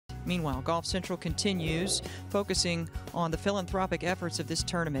Meanwhile, Golf Central continues focusing on the philanthropic efforts of this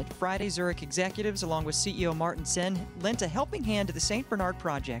tournament. Friday, Zurich executives, along with CEO Martin Sen, lent a helping hand to the St. Bernard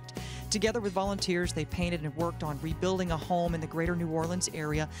Project. Together with volunteers, they painted and worked on rebuilding a home in the greater New Orleans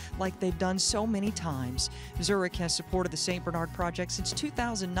area like they've done so many times. Zurich has supported the St. Bernard Project since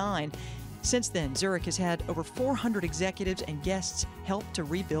 2009. Since then, Zurich has had over 400 executives and guests help to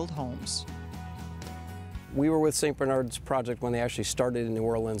rebuild homes. We were with St. Bernard's Project when they actually started in New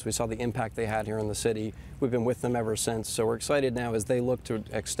Orleans. We saw the impact they had here in the city. We've been with them ever since, so we're excited now as they look to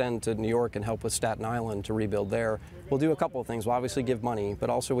extend to New York and help with Staten Island to rebuild there. We'll do a couple of things. We'll obviously give money, but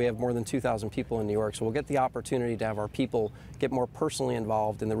also we have more than 2,000 people in New York, so we'll get the opportunity to have our people get more personally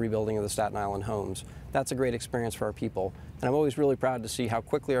involved in the rebuilding of the Staten Island homes. That's a great experience for our people, and I'm always really proud to see how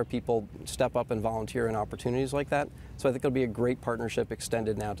quickly our people step up and volunteer in opportunities like that. So I think it'll be a great partnership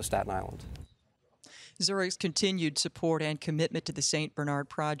extended now to Staten Island. Zurich's continued support and commitment to the St. Bernard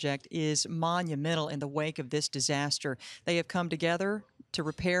Project is monumental in the wake of this disaster. They have come together to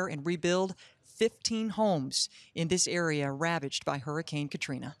repair and rebuild 15 homes in this area ravaged by Hurricane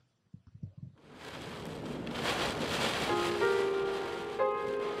Katrina.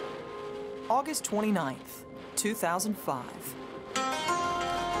 August 29th, 2005.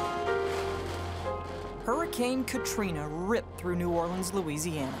 Hurricane Katrina ripped through New Orleans,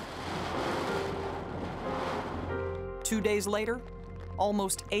 Louisiana. 2 days later,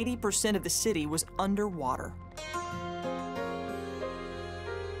 almost 80% of the city was underwater.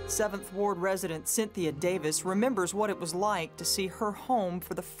 7th Ward resident Cynthia Davis remembers what it was like to see her home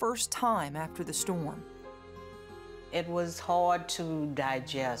for the first time after the storm. It was hard to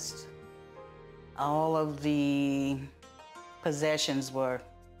digest. All of the possessions were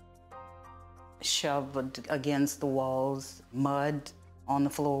shoved against the walls, mud on the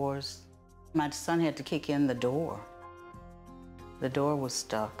floors. My son had to kick in the door. The door was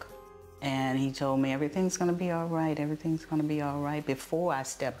stuck, and he told me, everything's gonna be all right, everything's gonna be all right, before I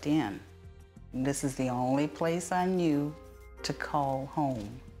stepped in. This is the only place I knew to call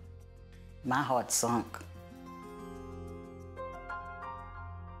home. My heart sunk.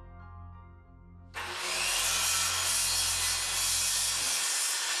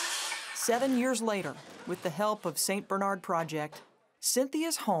 Seven years later, with the help of St. Bernard Project,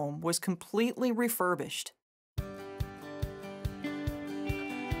 Cynthia's home was completely refurbished.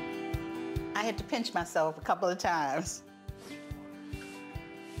 I had to pinch myself a couple of times.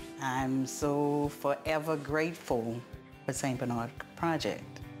 I'm so forever grateful for St. Bernard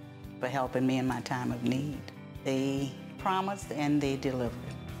Project for helping me in my time of need. They promised and they delivered.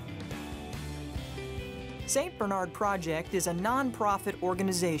 St. Bernard Project is a nonprofit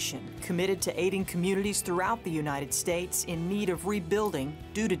organization committed to aiding communities throughout the United States in need of rebuilding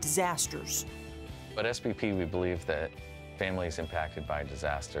due to disasters. At SBP, we believe that families impacted by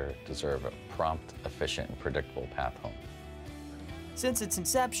disaster deserve a prompt, efficient, and predictable path home. Since its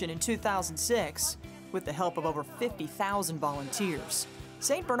inception in 2006, with the help of over 50,000 volunteers,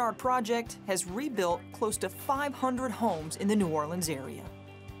 St. Bernard Project has rebuilt close to 500 homes in the New Orleans area.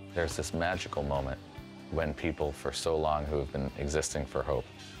 There's this magical moment when people for so long who have been existing for hope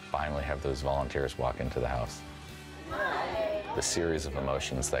finally have those volunteers walk into the house. The series of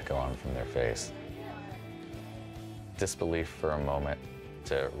emotions that go on from their face. Disbelief for a moment,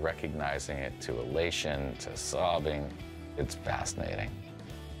 to recognizing it, to elation, to sobbing. It's fascinating.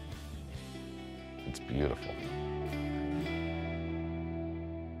 It's beautiful.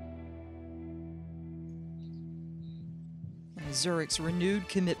 Zurich's renewed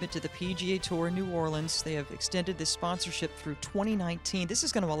commitment to the PGA Tour in New Orleans, they have extended this sponsorship through 2019. This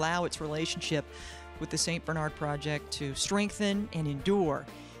is going to allow its relationship with the St. Bernard Project to strengthen and endure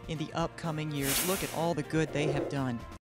in the upcoming years. Look at all the good they have done.